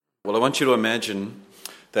Well, I want you to imagine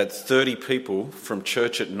that 30 people from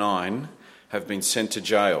Church at 9 have been sent to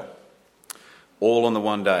jail, all on the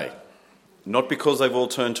one day. Not because they've all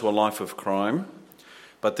turned to a life of crime,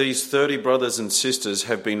 but these 30 brothers and sisters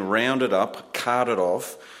have been rounded up, carted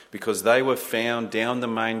off, because they were found down the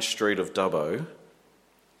main street of Dubbo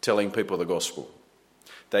telling people the gospel.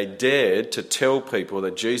 They dared to tell people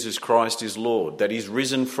that Jesus Christ is Lord, that he's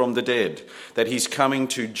risen from the dead, that he's coming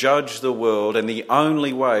to judge the world, and the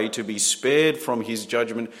only way to be spared from his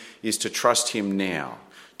judgment is to trust him now,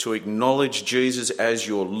 to acknowledge Jesus as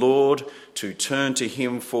your Lord, to turn to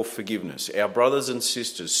him for forgiveness. Our brothers and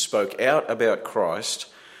sisters spoke out about Christ,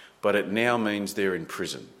 but it now means they're in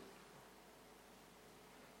prison.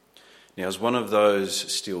 Now, is one of those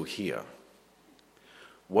still here?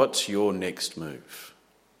 What's your next move?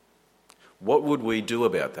 What would we do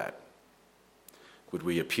about that? Would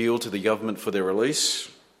we appeal to the government for their release?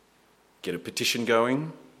 Get a petition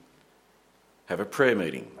going? Have a prayer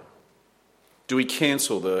meeting? Do we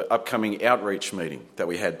cancel the upcoming outreach meeting that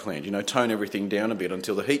we had planned? Tone everything down a bit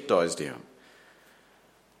until the heat dies down.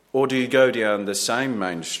 Or do you go down the same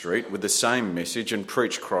main street with the same message and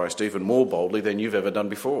preach Christ even more boldly than you've ever done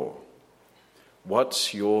before?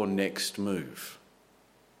 What's your next move?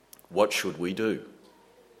 What should we do?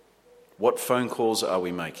 What phone calls are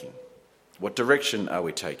we making? What direction are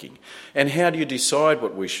we taking? And how do you decide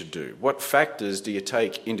what we should do? What factors do you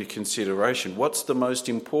take into consideration? What's the most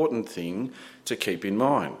important thing to keep in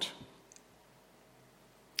mind?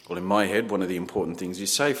 Well, in my head, one of the important things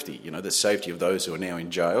is safety. The safety of those who are now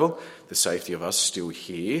in jail, the safety of us still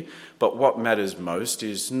here. But what matters most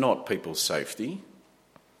is not people's safety.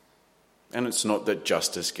 And it's not that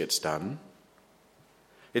justice gets done.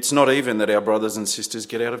 It's not even that our brothers and sisters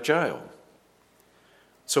get out of jail.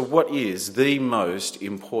 So what is the most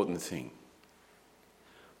important thing?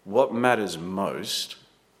 What matters most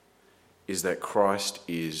is that Christ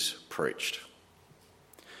is preached.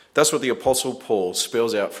 That's what the Apostle Paul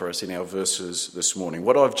spells out for us in our verses this morning.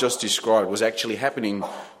 What I've just described was actually happening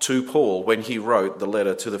to Paul when he wrote the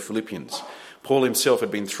letter to the Philippians. Paul himself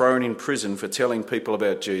had been thrown in prison for telling people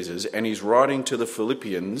about Jesus, and he's writing to the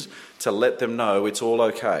Philippians to let them know it's all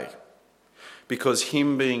okay. Because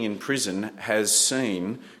him being in prison has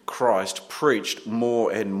seen Christ preached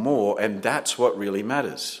more and more, and that's what really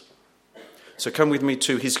matters. So come with me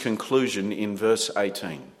to his conclusion in verse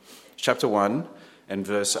 18. Chapter 1 and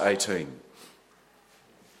verse 18.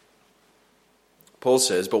 Paul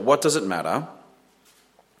says, "But what does it matter?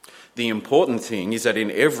 The important thing is that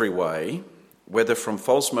in every way, whether from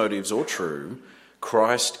false motives or true,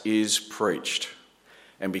 Christ is preached.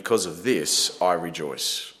 And because of this, I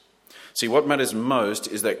rejoice." See, what matters most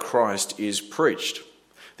is that Christ is preached.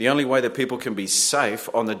 The only way that people can be safe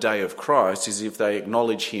on the day of Christ is if they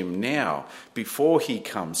acknowledge him now, before he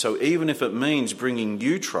comes. So even if it means bringing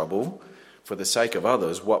you trouble for the sake of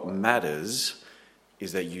others, what matters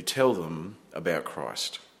is that you tell them about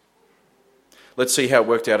Christ. Let's see how it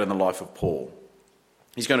worked out in the life of Paul.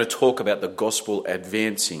 He's going to talk about the gospel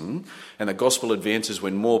advancing, and the gospel advances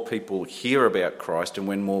when more people hear about Christ and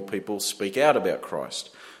when more people speak out about Christ.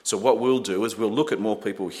 So what we'll do is we'll look at more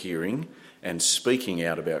people hearing and speaking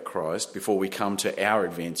out about Christ before we come to our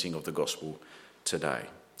advancing of the gospel today.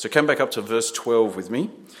 So come back up to verse 12 with me,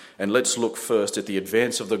 and let's look first at the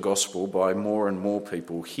advance of the gospel by more and more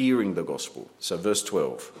people hearing the gospel. So verse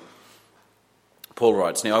 12. Paul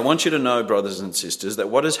writes, "Now I want you to know, brothers and sisters, that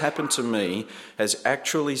what has happened to me has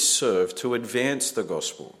actually served to advance the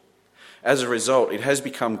gospel. As a result, it has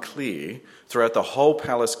become clear throughout the whole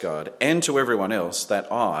palace guard and to everyone else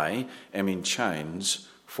that I am in chains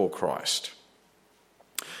for Christ."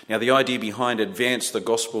 Now the idea behind advance the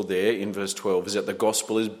gospel there in verse 12 is that the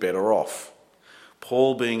gospel is better off.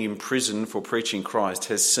 Paul, being in prison for preaching Christ,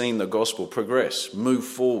 has seen the gospel progress, move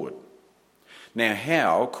forward. Now,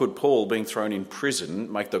 how could Paul, being thrown in prison,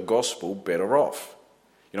 make the gospel better off?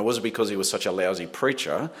 Was it because he was such a lousy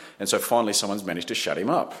preacher, and so finally someone's managed to shut him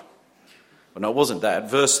up? Well, no, it wasn't that.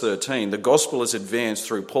 Verse 13, the gospel has advanced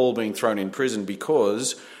through Paul being thrown in prison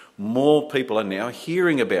because more people are now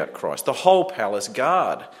hearing about Christ. The whole palace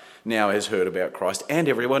guard now has heard about Christ, and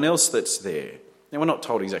everyone else that's there. Now, we're not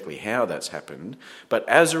told exactly how that's happened, but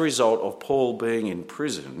as a result of Paul being in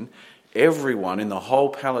prison, everyone in the whole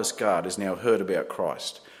palace guard has now heard about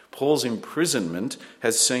Christ. Paul's imprisonment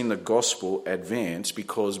has seen the gospel advance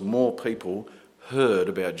because more people heard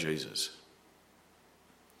about Jesus.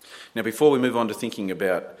 Now, before we move on to thinking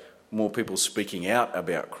about more people speaking out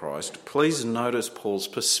about Christ, please notice Paul's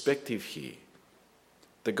perspective here.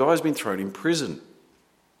 The guy's been thrown in prison.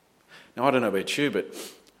 Now, I don't know about you, but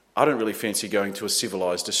I don't really fancy going to a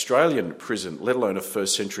civilised Australian prison, let alone a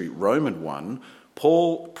first century Roman one.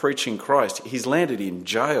 Paul preaching Christ, he's landed in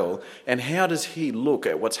jail, and how does he look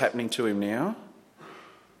at what's happening to him now?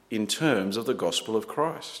 In terms of the gospel of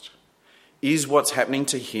Christ. Is what's happening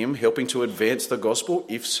to him helping to advance the gospel?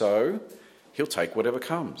 If so, he'll take whatever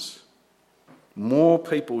comes. More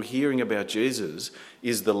people hearing about Jesus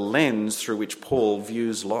is the lens through which Paul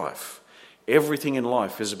views life. Everything in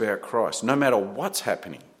life is about Christ, no matter what's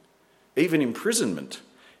happening. Even imprisonment,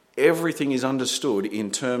 everything is understood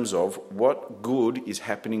in terms of what good is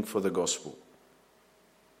happening for the gospel.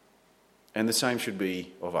 And the same should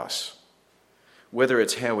be of us. Whether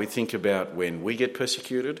it's how we think about when we get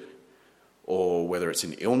persecuted, or whether it's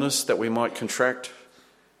an illness that we might contract,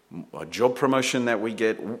 a job promotion that we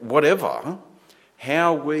get, whatever,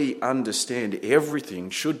 how we understand everything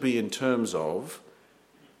should be in terms of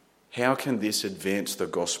how can this advance the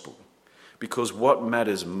gospel? Because what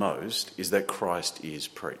matters most is that Christ is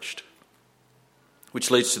preached. Which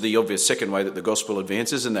leads to the obvious second way that the gospel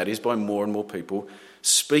advances, and that is by more and more people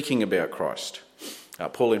speaking about Christ.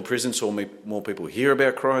 Paul in prison saw more people hear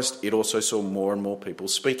about Christ. It also saw more and more people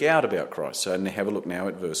speak out about Christ. So have a look now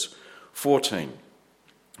at verse 14.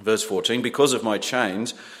 Verse 14, because of my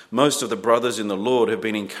chains, most of the brothers in the Lord have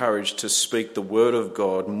been encouraged to speak the word of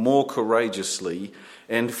God more courageously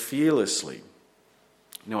and fearlessly.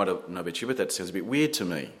 Now, I don't know about you, but that sounds a bit weird to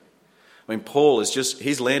me. I mean, Paul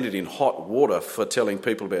he's landed in hot water for telling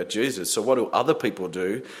people about Jesus. So what do other people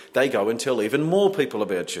do? They go and tell even more people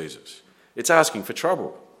about Jesus. It's asking for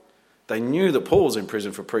trouble. They knew that Paul's in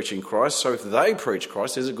prison for preaching Christ, so if they preach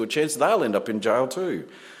Christ, there's a good chance they'll end up in jail too.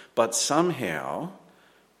 But somehow,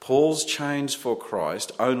 Paul's chains for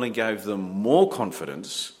Christ only gave them more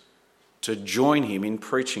confidence to join him in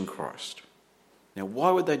preaching Christ. Now,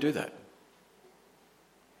 why would they do that?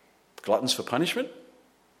 Gluttons for punishment?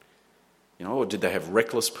 Or did they have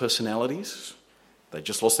reckless personalities? They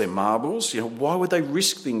just lost their marbles? Why would they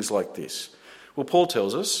risk things like this? Well, Paul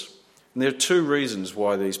tells us, and there are two reasons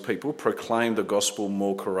why these people proclaimed the gospel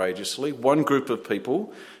more courageously. One group of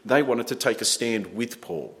people, they wanted to take a stand with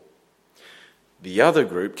Paul. The other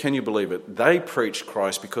group, can you believe it, they preached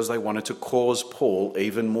Christ because they wanted to cause Paul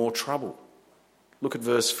even more trouble. Look at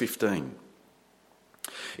verse 15.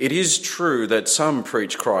 It is true that some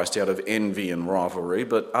preach Christ out of envy and rivalry,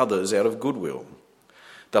 but others out of goodwill.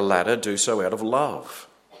 The latter do so out of love,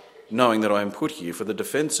 knowing that I am put here for the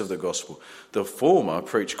defence of the gospel. The former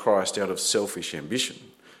preach Christ out of selfish ambition,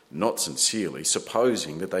 not sincerely,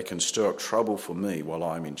 supposing that they can stir up trouble for me while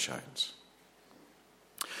I am in chains.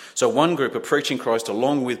 So one group are preaching Christ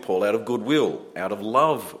along with Paul out of goodwill, out of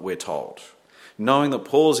love, we're told. Knowing that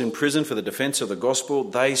Paul's in prison for the defence of the gospel,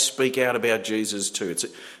 they speak out about Jesus too.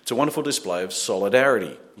 It's a wonderful display of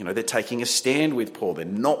solidarity. They're taking a stand with Paul. They're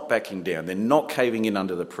not backing down. They're not caving in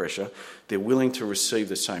under the pressure. They're willing to receive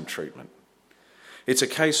the same treatment. It's a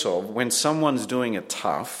case of when someone's doing it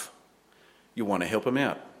tough, you want to help them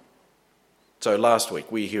out. So last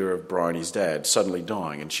week we hear of Bryony's dad suddenly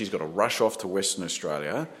dying and she's got to rush off to Western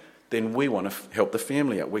Australia. Then we want to help the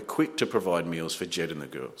family out. We're quick to provide meals for Jed and the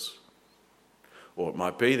girls. Or it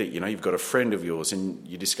might be that, you've got a friend of yours and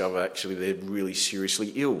you discover actually they're really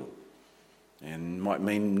seriously ill and might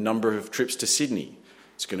mean a number of trips to Sydney.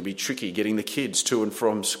 It's going to be tricky getting the kids to and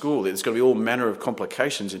from school. There's going to be all manner of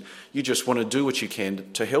complications and you just want to do what you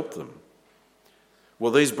can to help them.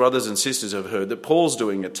 Well, these brothers and sisters have heard that Paul's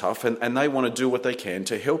doing it tough and they want to do what they can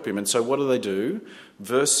to help him. And so what do?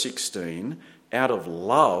 Verse 16, out of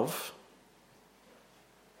love,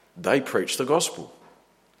 they preach the gospel.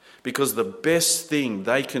 Because the best thing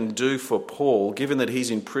they can do for Paul, given that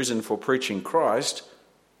he's in prison for preaching Christ,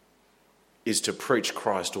 is to preach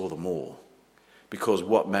Christ all the more. Because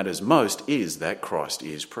what matters most is that Christ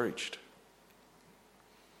is preached.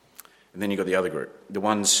 And then you've got the other group, the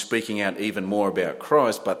ones speaking out even more about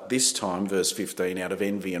Christ, but this time, verse 15, out of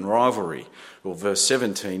envy and rivalry. Or verse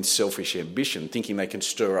 17, selfish ambition, thinking they can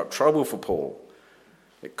stir up trouble for Paul.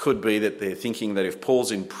 It could be that they're thinking that if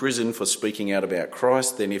Paul's in prison for speaking out about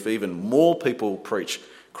Christ, then if even more people preach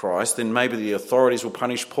Christ, then maybe the authorities will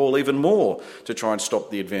punish Paul even more to try and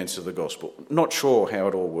stop the advance of the gospel. Not sure how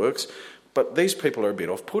it all works, but these people are a bit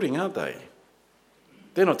off-putting, aren't they?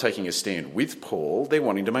 They're not taking a stand with Paul, they're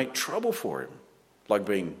wanting to make trouble for him. Like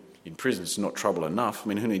being in prison is not trouble enough. I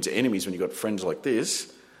mean, who needs enemies when you've got friends like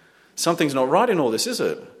this? Something's not right in all this, is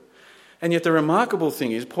it? And yet the remarkable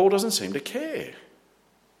thing is Paul doesn't seem to care.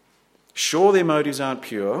 Sure, their motives aren't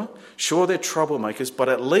pure. Sure, they're troublemakers, but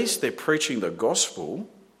at least they're preaching the gospel.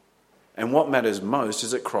 And what matters most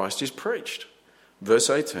is that Christ is preached. Verse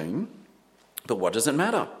 18, but what does it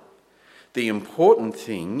matter? The important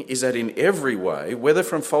thing is that in every way, whether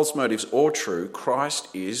from false motives or true, Christ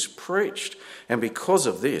is preached. And because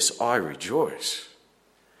of this, I rejoice.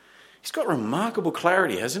 He's got remarkable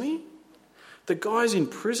clarity, hasn't he? The guy's in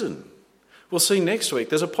prison. We'll see next week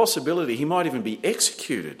there's a possibility he might even be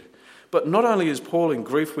executed. But not only is Paul in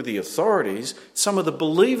grief with the authorities, some of the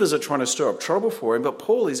believers are trying to stir up trouble for him, but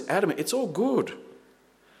Paul is adamant, it's all good.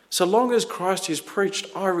 So long as Christ is preached,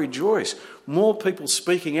 I rejoice. More people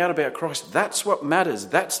speaking out about Christ, that's what matters.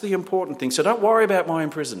 That's the important thing. So don't worry about my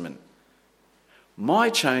imprisonment. My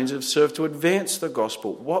chains have served to advance the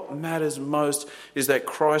gospel. What matters most is that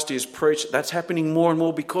Christ is preached. That's happening more and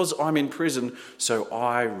more because I'm in prison, so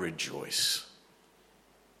I rejoice.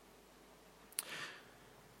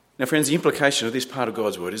 Now, friends, the implication of this part of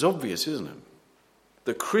God's word is obvious, isn't it?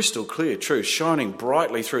 The crystal clear truth shining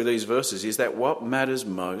brightly through these verses is that what matters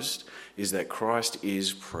most is that Christ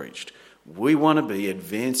is preached. We want to be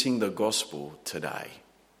advancing the gospel today.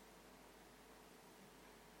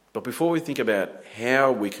 But before we think about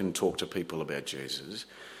how we can talk to people about Jesus,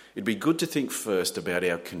 it'd be good to think first about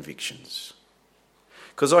our convictions.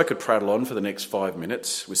 Because I could prattle on for the next 5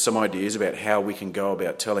 minutes with some ideas about how we can go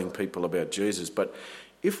about telling people about Jesus, but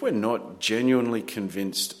if we're not genuinely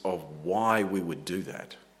convinced of why we would do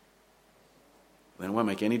that, then it won't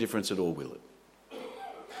make any difference at all, will it?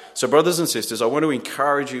 So, brothers and sisters, I want to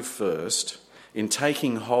encourage you first in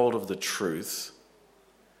taking hold of the truth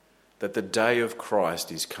that the day of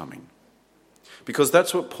Christ is coming. Because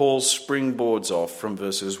that's what Paul springboards off from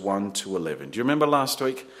verses 1 to 11. Do you remember last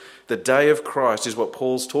week? The day of Christ is what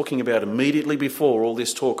Paul's talking about immediately before all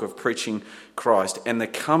this talk of preaching Christ. And the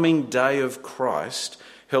coming day of Christ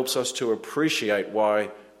helps us to appreciate why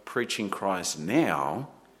preaching Christ now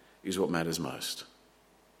is what matters most.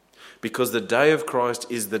 Because the day of Christ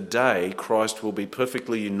is the day Christ will be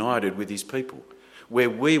perfectly united with his people, where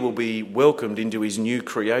we will be welcomed into his new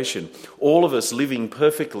creation, all of us living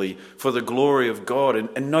perfectly for the glory of God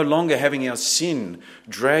and no longer having our sin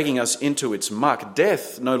dragging us into its muck,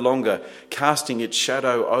 death no longer casting its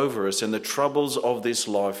shadow over us, and the troubles of this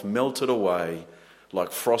life melted away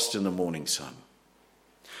like frost in the morning sun.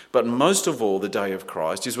 But most of all, the day of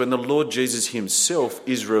Christ is when the Lord Jesus himself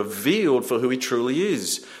is revealed for who he truly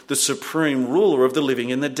is, the supreme ruler of the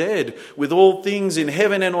living and the dead, with all things in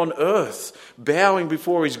heaven and on earth bowing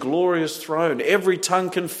before his glorious throne, every tongue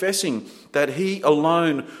confessing that he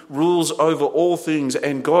alone rules over all things,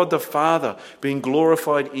 and God the Father being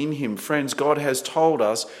glorified in him. Friends, God has told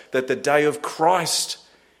us that the day of Christ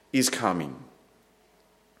is coming.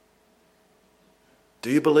 Do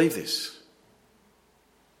you believe this?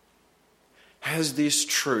 Has this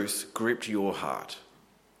truth gripped your heart?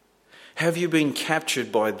 Have you been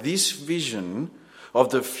captured by this vision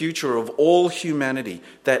of the future of all humanity,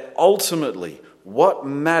 that ultimately what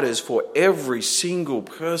matters for every single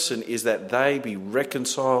person is that they be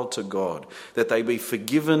reconciled to God, that they be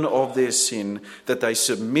forgiven of their sin, that they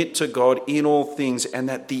submit to God in all things, and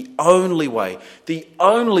that the only way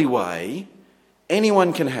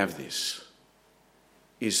anyone can have this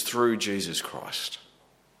is through Jesus Christ?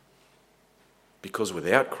 Because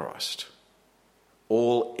without Christ,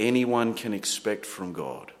 all anyone can expect from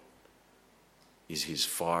God is his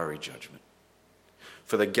fiery judgment.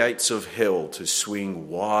 For the gates of hell to swing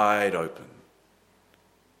wide open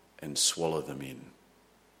and swallow them in.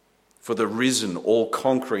 For the risen,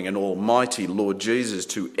 all-conquering and almighty Lord Jesus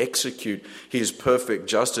to execute his perfect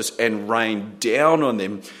justice and rain down on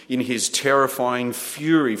them in his terrifying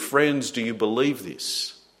fury. Friends, do you believe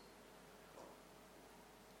this?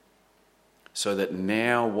 So that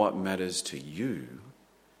now what matters to you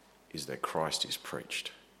is that Christ is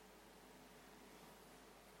preached.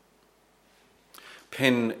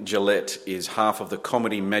 Penn Jillette is half of the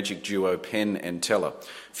comedy magic duo Penn and Teller.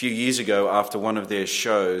 A few years ago, after one of their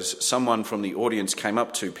shows, someone from the audience came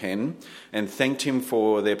up to Penn and thanked him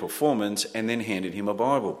for their performance and then handed him a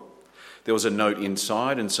Bible. There was a note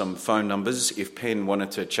inside and some phone numbers if Penn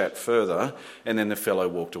wanted to chat further, and then the fellow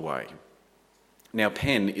walked away. Now,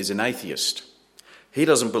 Penn is an atheist. He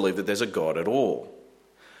doesn't believe that there's a God at all.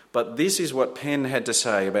 But this is what Penn had to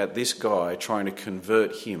say about this guy trying to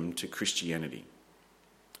convert him to Christianity.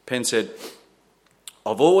 Penn said,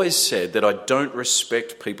 "I've always said that I don't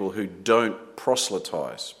respect people who don't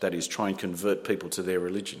proselytise, that is, try and convert people to their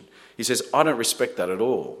religion." He says, "I don't respect that at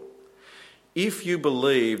all. If you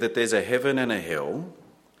believe that there's a heaven and a hell,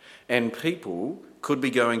 and people could be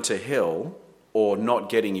going to hell or not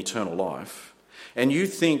getting eternal life, and you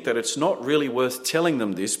think that it's not really worth telling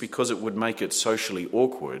them this because it would make it socially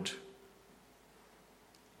awkward,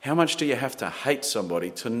 how much do you have to hate somebody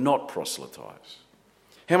to not proselytise?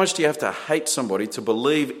 How much do you have to hate somebody to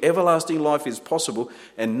believe everlasting life is possible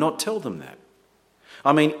and not tell them that?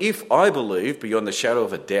 I mean, if I believed beyond the shadow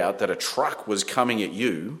of a doubt that a truck was coming at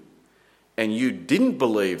you and you didn't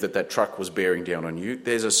believe that that truck was bearing down on you,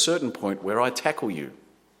 there's a certain point where I tackle you.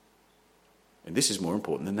 And this is more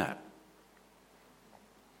important than that.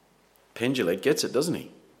 Penn Jillette gets it, doesn't he?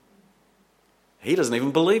 He doesn't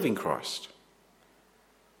even believe in Christ.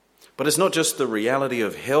 But it's not just the reality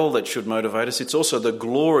of hell that should motivate us, it's also the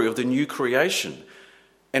glory of the new creation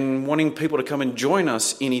and wanting people to come and join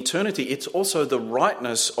us in eternity. It's also the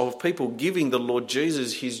rightness of people giving the Lord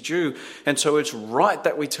Jesus his due. And so it's right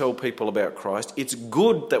that we tell people about Christ. It's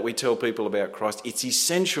good that we tell people about Christ. It's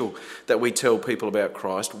essential that we tell people about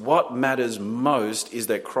Christ. What matters most is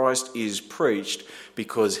that Christ is preached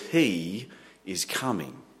because he is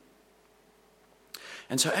coming.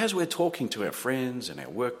 And so as we're talking to our friends and our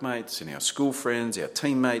workmates and our school friends, our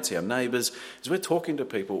teammates, our neighbours, as we're talking to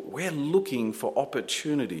people, we're looking for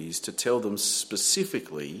opportunities to tell them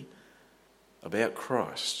specifically about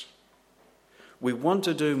Christ. We want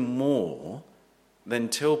to do more than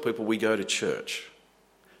tell people we go to church.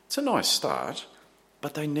 It's a nice start,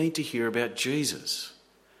 but they need to hear about Jesus,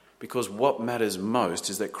 because what matters most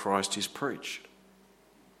is that Christ is preached.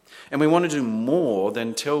 And we want to do more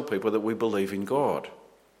than tell people that we believe in God,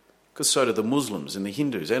 because so do the Muslims and the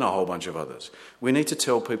Hindus and a whole bunch of others. We need to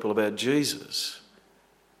tell people about Jesus,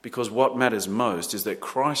 because what matters most is that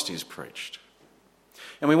Christ is preached.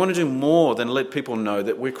 And we want to do more than let people know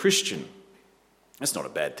that we're Christian. That's not a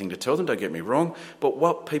bad thing to tell them, don't get me wrong, but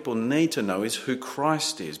what people need to know is who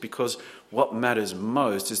Christ is, because what matters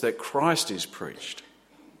most is that Christ is preached.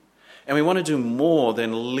 And we want to do more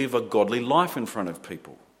than live a godly life in front of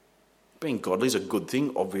people. Being godly is a good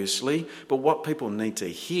thing, obviously, but what people need to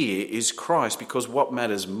hear is Christ, because what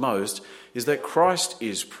matters most is that Christ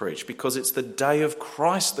is preached, because it's the day of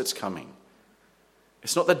Christ that's coming.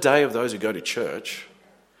 It's not the day of those who go to church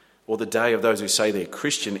or the day of those who say they're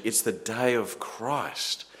Christian. It's the day of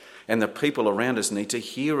Christ, and the people around us need to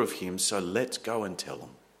hear of him, so let's go and tell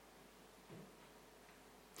them.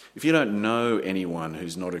 If you don't know anyone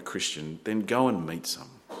who's not a Christian, then go and meet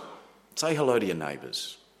some. Say hello to your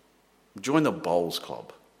neighbours. Join the bowls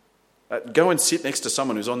club. Go and sit next to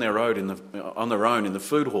someone who's on their own in the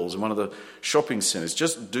food halls in one of the shopping centres.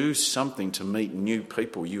 Just do something to meet new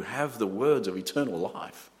people. You have the words of eternal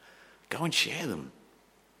life. Go and share them.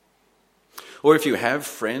 Or if you have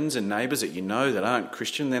friends and neighbours that you know that aren't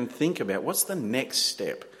Christian, then think about what's the next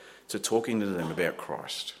step to talking to them about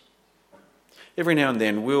Christ. Every now and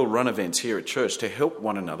then we'll run events here at church to help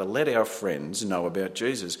one another, let our friends know about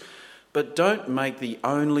Jesus. But don't make the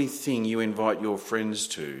only thing you invite your friends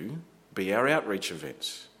to be our outreach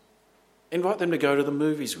events. Invite them to go to the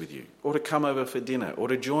movies with you, or to come over for dinner, or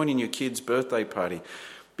to join in your kid's birthday party.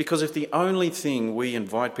 Because if the only thing we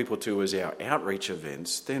invite people to is our outreach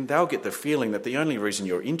events, then they'll get the feeling that the only reason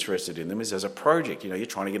you're interested in them is as a project. You're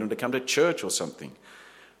trying to get them to come to church or something.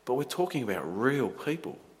 But we're talking about real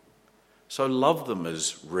people. So love them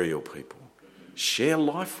as real people. Share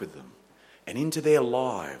life with them. And into their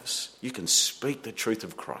lives, you can speak the truth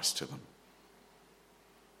of Christ to them.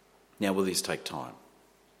 Now, will this take time?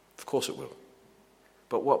 Of course it will.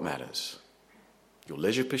 But what matters? Your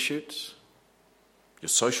leisure pursuits? Your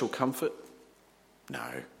social comfort?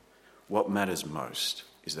 No. What matters most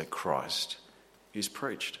is that Christ is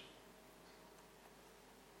preached.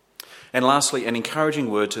 And lastly, an encouraging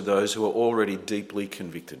word to those who are already deeply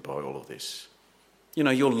convicted by all of this.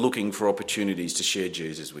 You're looking for opportunities to share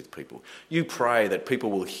Jesus with people. You pray that people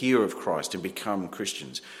will hear of Christ and become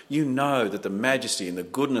Christians. You know that the majesty and the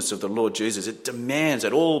goodness of the Lord Jesus, it demands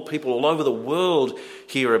that all people all over the world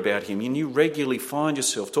hear about him. And you regularly find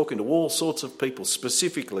yourself talking to all sorts of people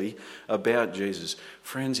specifically about Jesus.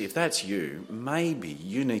 Friends, if that's you, maybe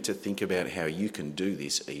you need to think about how you can do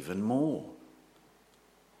this even more.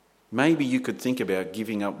 Maybe you could think about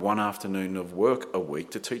giving up one afternoon of work a week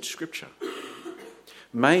to teach Scripture.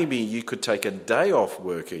 Maybe you could take a day off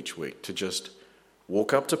work each week to just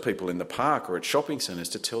walk up to people in the park or at shopping centres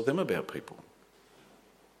to tell them about people.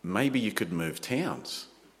 Maybe you could move towns.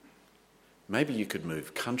 Maybe you could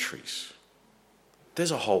move countries.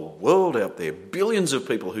 There's a whole world out there, billions of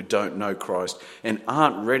people who don't know Christ and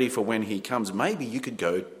aren't ready for when he comes. Maybe you could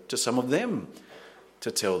go to some of them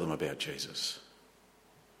to tell them about Jesus.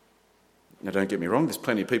 Now, don't get me wrong, there's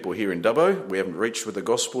plenty of people here in Dubbo we haven't reached with the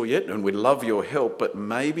gospel yet, and we'd love your help, but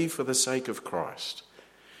maybe for the sake of Christ,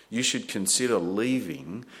 you should consider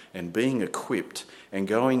leaving and being equipped and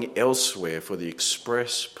going elsewhere for the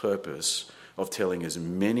express purpose of telling as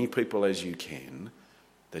many people as you can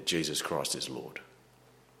that Jesus Christ is Lord.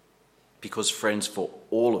 Because, friends, for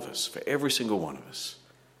all of us, for every single one of us,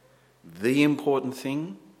 the important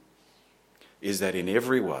thing is that in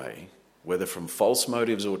every way, whether from false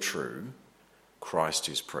motives or true, Christ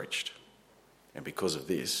is preached. And because of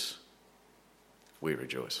this, we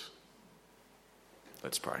rejoice.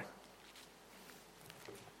 Let's pray.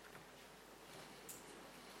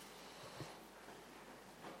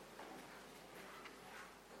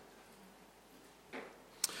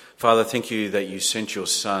 Father, thank you that you sent your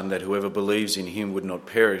Son, that whoever believes in him would not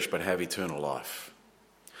perish but have eternal life.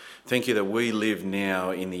 Thank you that we live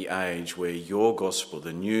now in the age where your gospel,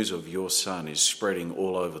 the news of your Son, is spreading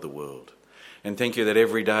all over the world. And thank you that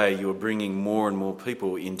every day you are bringing more and more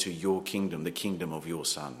people into your kingdom, the kingdom of your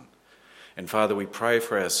Son. And Father, we pray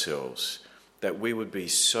for ourselves that we would be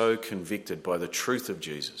so convicted by the truth of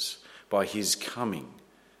Jesus, by his coming,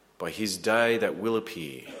 by his day that will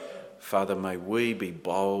appear. Father, may we be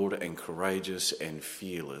bold and courageous and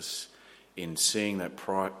fearless in seeing that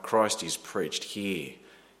Christ is preached here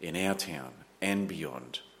in our town and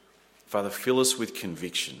beyond. Father, fill us with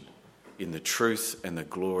conviction in the truth and the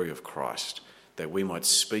glory of Christ, that we might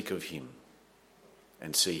speak of him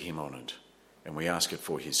and see him honoured. And we ask it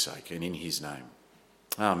for his sake and in his name.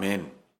 Amen.